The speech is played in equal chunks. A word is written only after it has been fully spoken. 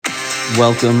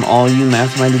Welcome, all you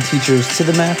math-minded teachers, to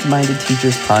the Math-Minded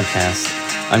Teachers Podcast.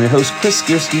 I'm your host, Chris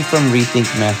Gierski from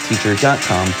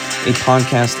RethinkMathTeacher.com, a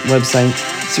podcast, website,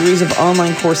 series of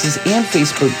online courses, and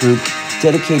Facebook group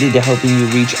dedicated to helping you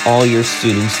reach all your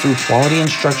students through quality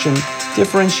instruction,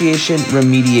 differentiation,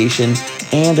 remediation,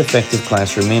 and effective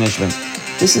classroom management.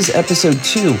 This is episode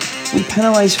 2. We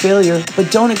penalize failure,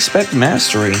 but don't expect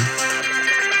mastery.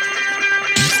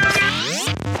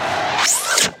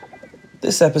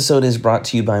 This episode is brought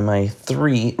to you by my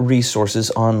 3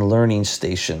 resources on learning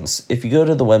stations. If you go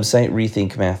to the website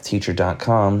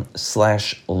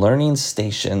rethinkmathteacher.com/learning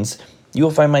stations, you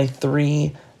will find my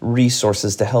 3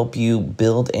 resources to help you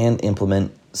build and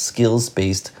implement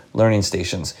skills-based learning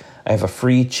stations. I have a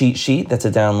free cheat sheet that's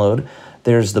a download.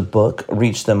 There's the book,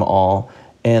 Reach Them All,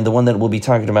 and the one that we'll be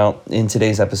talking about in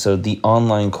today's episode, the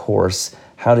online course,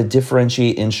 How to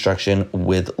Differentiate Instruction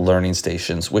with Learning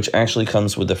Stations, which actually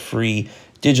comes with a free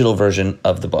digital version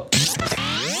of the book.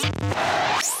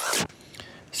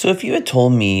 So if you had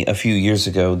told me a few years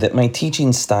ago that my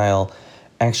teaching style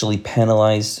actually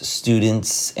penalized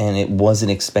students and it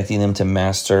wasn't expecting them to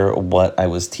master what I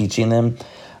was teaching them,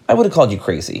 I would have called you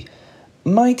crazy.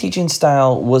 My teaching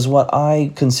style was what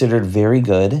I considered very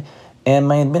good, and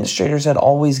my administrators had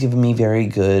always given me very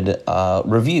good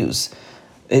reviews.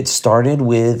 It started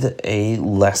with a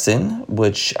lesson,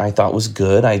 which I thought was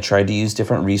good. I tried to use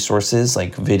different resources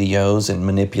like videos and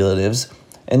manipulatives.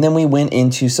 And then we went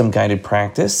into some guided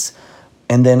practice.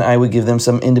 And then I would give them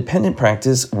some independent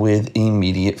practice with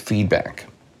immediate feedback.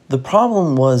 The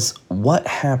problem was what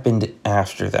happened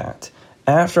after that.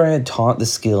 After I had taught the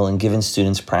skill and given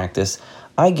students practice,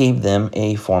 I gave them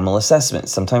a formal assessment.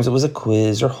 Sometimes it was a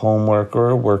quiz or homework or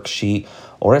a worksheet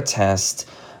or a test.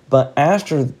 But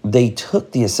after they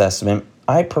took the assessment,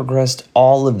 I progressed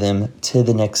all of them to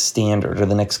the next standard or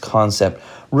the next concept,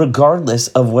 regardless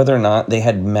of whether or not they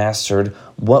had mastered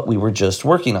what we were just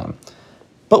working on.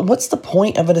 But what's the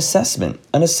point of an assessment?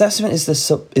 An assessment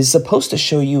is supposed to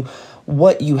show you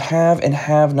what you have and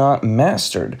have not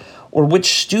mastered, or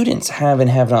which students have and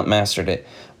have not mastered it.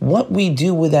 What we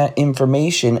do with that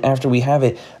information after we have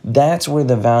it, that's where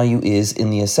the value is in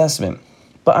the assessment.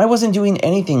 But I wasn't doing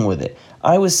anything with it.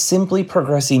 I was simply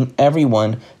progressing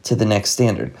everyone to the next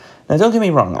standard. Now, don't get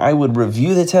me wrong. I would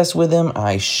review the test with them.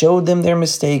 I showed them their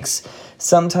mistakes.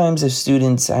 Sometimes if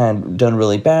students had done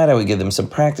really bad, I would give them some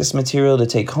practice material to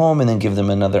take home and then give them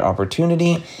another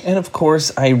opportunity. And of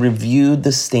course, I reviewed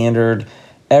the standard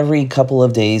every couple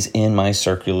of days in my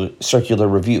circular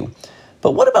review.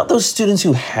 But what about those students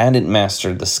who hadn't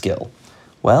mastered the skill?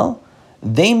 Well,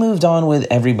 they moved on with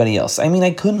everybody else. I mean, I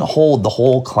couldn't hold the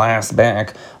whole class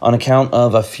back on account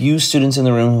of a few students in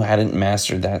the room who hadn't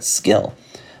mastered that skill.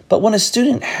 But when a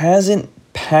student hasn't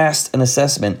passed an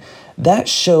assessment, that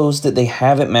shows that they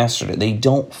haven't mastered it. They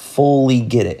don't fully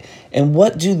get it. And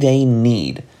what do they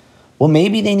need? Well,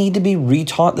 maybe they need to be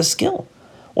retaught the skill.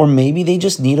 Or maybe they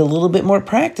just need a little bit more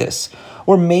practice.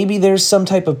 Or maybe there's some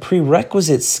type of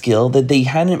prerequisite skill that they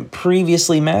hadn't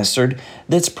previously mastered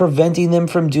that's preventing them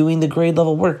from doing the grade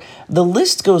level work. The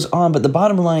list goes on, but the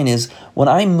bottom line is when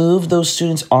I moved those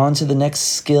students on to the next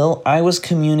skill, I was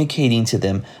communicating to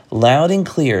them loud and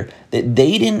clear that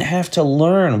they didn't have to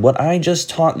learn what I just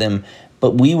taught them,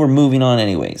 but we were moving on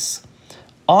anyways.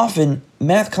 Often,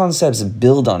 math concepts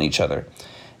build on each other.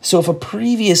 So if a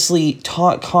previously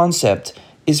taught concept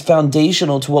is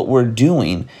foundational to what we're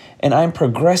doing, and I'm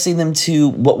progressing them to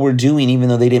what we're doing even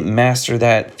though they didn't master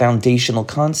that foundational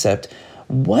concept,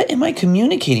 what am I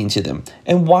communicating to them?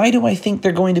 And why do I think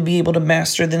they're going to be able to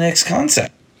master the next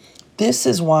concept? This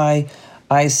is why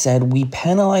I said we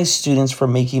penalize students for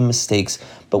making mistakes,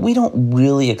 but we don't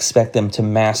really expect them to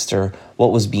master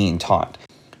what was being taught.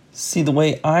 See, the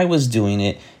way I was doing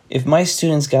it, if my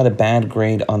students got a bad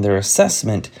grade on their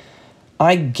assessment,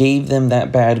 I gave them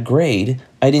that bad grade.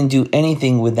 I didn't do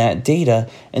anything with that data,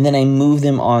 and then I moved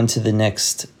them on to the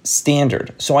next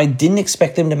standard. So I didn't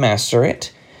expect them to master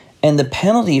it, and the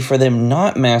penalty for them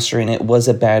not mastering it was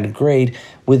a bad grade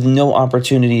with no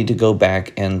opportunity to go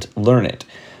back and learn it.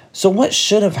 So what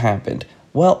should have happened?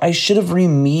 Well, I should have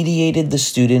remediated the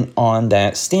student on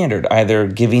that standard, either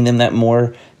giving them that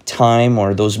more time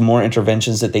or those more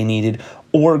interventions that they needed,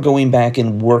 or going back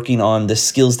and working on the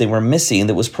skills they were missing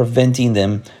that was preventing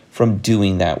them from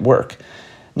doing that work.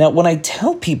 Now, when I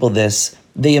tell people this,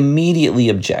 they immediately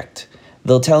object.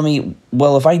 They'll tell me,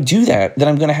 well, if I do that, then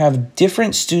I'm going to have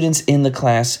different students in the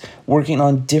class working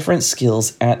on different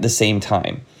skills at the same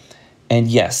time. And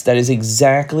yes, that is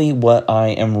exactly what I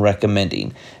am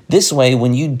recommending. This way,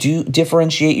 when you do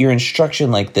differentiate your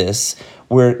instruction like this,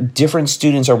 where different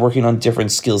students are working on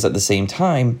different skills at the same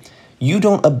time, You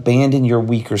don't abandon your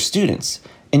weaker students,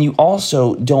 and you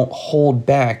also don't hold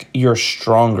back your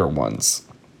stronger ones.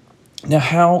 Now,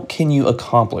 how can you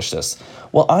accomplish this?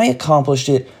 Well, I accomplished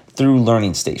it through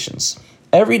learning stations.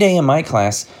 Every day in my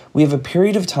class, we have a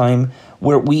period of time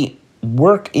where we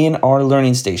work in our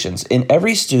learning stations, and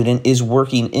every student is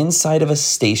working inside of a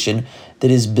station that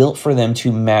is built for them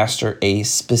to master a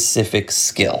specific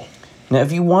skill. Now,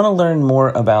 if you want to learn more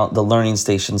about the learning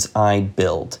stations I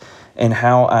build and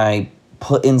how I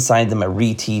put inside them a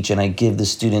reteach and I give the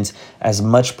students as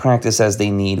much practice as they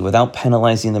need without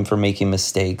penalizing them for making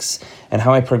mistakes, and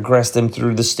how I progress them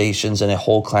through the stations and a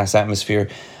whole class atmosphere,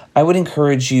 I would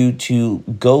encourage you to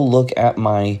go look at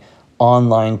my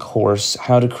online course,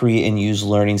 How to Create and Use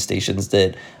Learning Stations,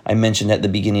 that I mentioned at the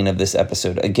beginning of this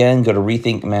episode. Again, go to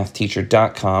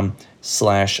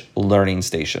rethinkmathteacher.com/learning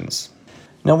stations.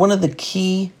 Now, one of the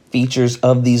key features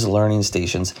of these learning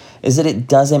stations is that it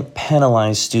doesn't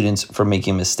penalize students for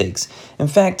making mistakes. In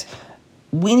fact,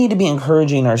 we need to be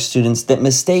encouraging our students that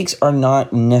mistakes are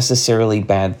not necessarily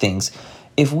bad things.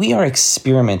 If we are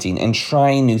experimenting and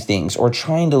trying new things or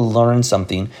trying to learn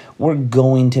something, we're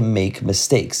going to make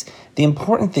mistakes. The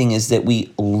important thing is that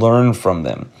we learn from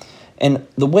them. And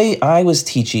the way I was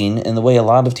teaching and the way a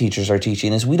lot of teachers are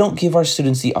teaching is we don't give our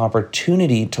students the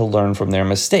opportunity to learn from their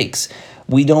mistakes.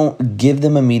 We don't give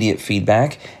them immediate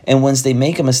feedback, and once they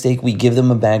make a mistake, we give them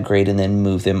a bad grade and then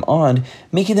move them on,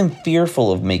 making them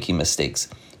fearful of making mistakes.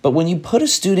 But when you put a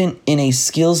student in a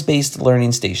skills-based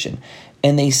learning station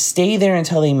and they stay there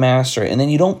until they master it, and then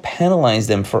you don't penalize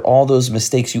them for all those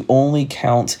mistakes, you only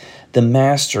count the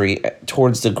mastery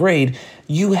towards the grade,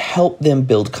 you help them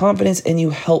build confidence and you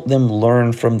help them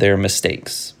learn from their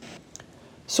mistakes.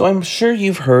 So I'm sure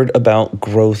you've heard about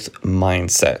growth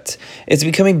mindset. It's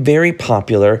becoming very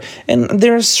popular, and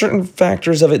there are certain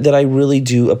factors of it that I really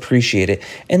do appreciate it,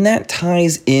 and that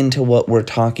ties into what we're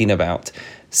talking about.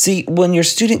 See, when your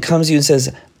student comes to you and says,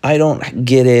 I don't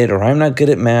get it, or I'm not good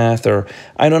at math, or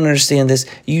I don't understand this,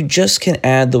 you just can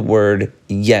add the word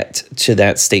yet to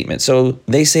that statement. So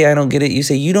they say, I don't get it. You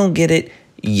say, you don't get it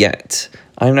yet.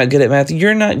 I'm not good at math.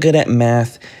 You're not good at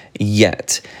math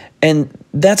yet. And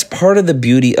that's part of the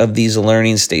beauty of these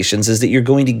learning stations, is that you're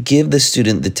going to give the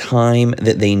student the time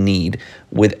that they need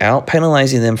without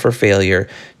penalizing them for failure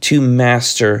to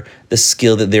master the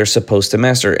skill that they're supposed to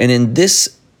master. And in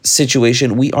this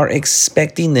situation, we are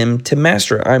expecting them to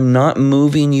master. I'm not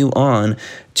moving you on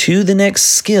to the next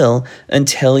skill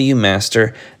until you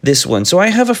master this one. So I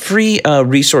have a free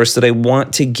resource that I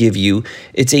want to give you.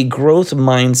 It's a growth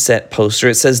mindset poster.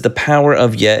 It says the power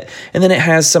of yet, and then it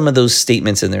has some of those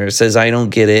statements in there. It says, I don't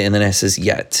get it, and then it says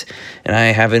yet. And I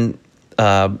haven't,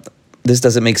 this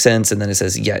doesn't make sense, and then it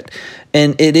says yet.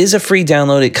 And it is a free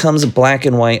download. It comes black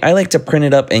and white. I like to print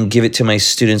it up and give it to my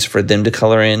students for them to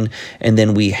color in, and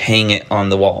then we hang it on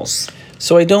the walls.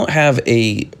 So I don't have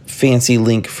a fancy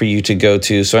link for you to go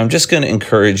to, so I'm just going to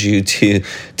encourage you to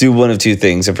do one of two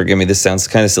things. And forgive me, this sounds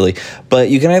kind of silly, but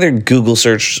you can either Google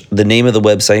search the name of the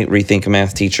website, Rethink a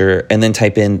Math Teacher, and then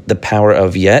type in the power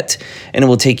of yet, and it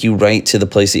will take you right to the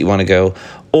place that you want to go.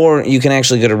 Or you can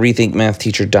actually go to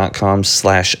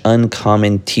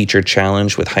rethinkmathteacher.com/uncommon teacher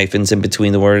challenge with hyphens in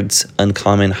between the words,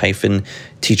 uncommon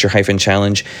teacher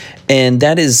challenge. And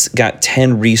that has got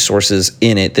 10 resources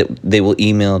in it that they will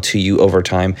email to you over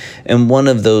time. And one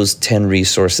of those 10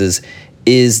 resources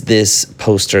is this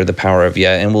poster, The Power of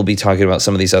Yet. And we'll be talking about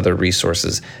some of these other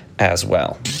resources as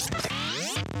well.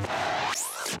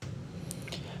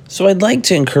 So I'd like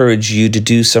to encourage you to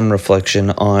do some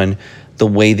reflection on the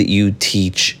way that you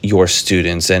teach your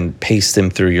students and pace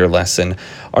them through your lesson.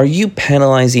 Are you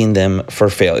penalizing them for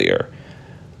failure?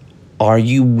 Are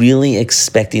you really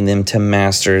expecting them to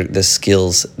master the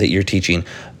skills that you're teaching?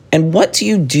 And what do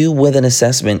you do with an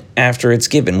assessment after it's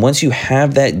given? Once you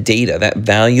have that data, that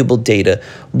valuable data,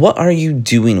 what are you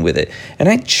doing with it? And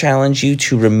I challenge you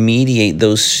to remediate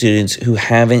those students who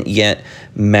haven't yet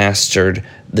mastered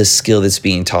the skill that's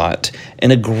being taught.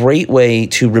 And a great way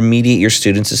to remediate your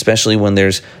students, especially when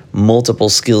there's multiple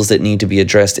skills that need to be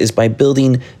addressed, is by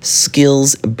building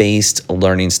skills-based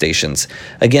learning stations.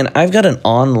 Again, I've got an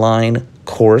online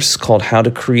course called How to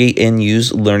Create and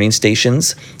Use Learning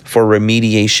Stations for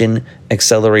Remediation,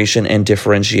 Acceleration, and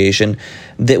Differentiation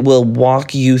that will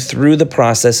walk you through the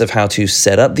process of how to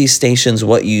set up these stations,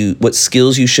 what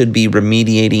skills you should be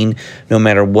remediating no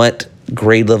matter what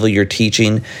grade level you're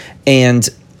teaching, and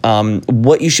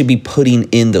what you should be putting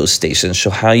in those stations. So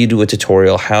how you do a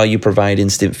tutorial, how you provide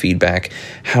instant feedback,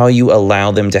 how you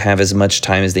allow them to have as much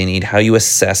time as they need, how you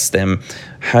assess them,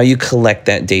 how you collect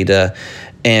that data,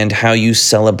 and how you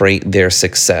celebrate their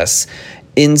success.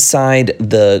 Inside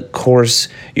the course,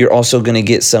 you're also going to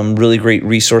get some really great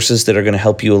resources that are going to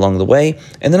help you along the way.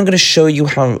 And then I'm going to show you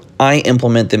how I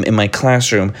implement them in my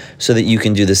classroom so that you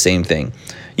can do the same thing.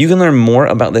 You can learn more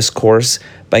about this course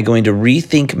by going to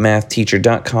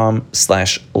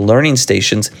rethinkmathteacher.com/learning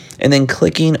stations and then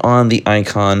clicking on the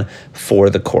icon for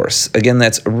the course. Again,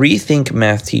 that's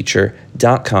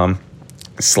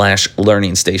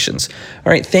rethinkmathteacher.com/learning stations.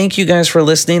 All right, thank you guys for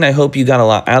listening. I hope you got a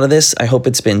lot out of this. I hope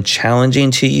it's been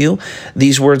challenging to you.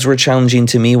 These words were challenging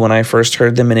to me when I first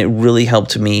heard them, and it really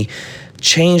helped me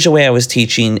change the way I was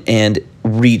teaching and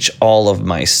reach all of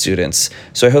my students.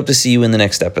 So I hope to see you in the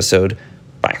next episode.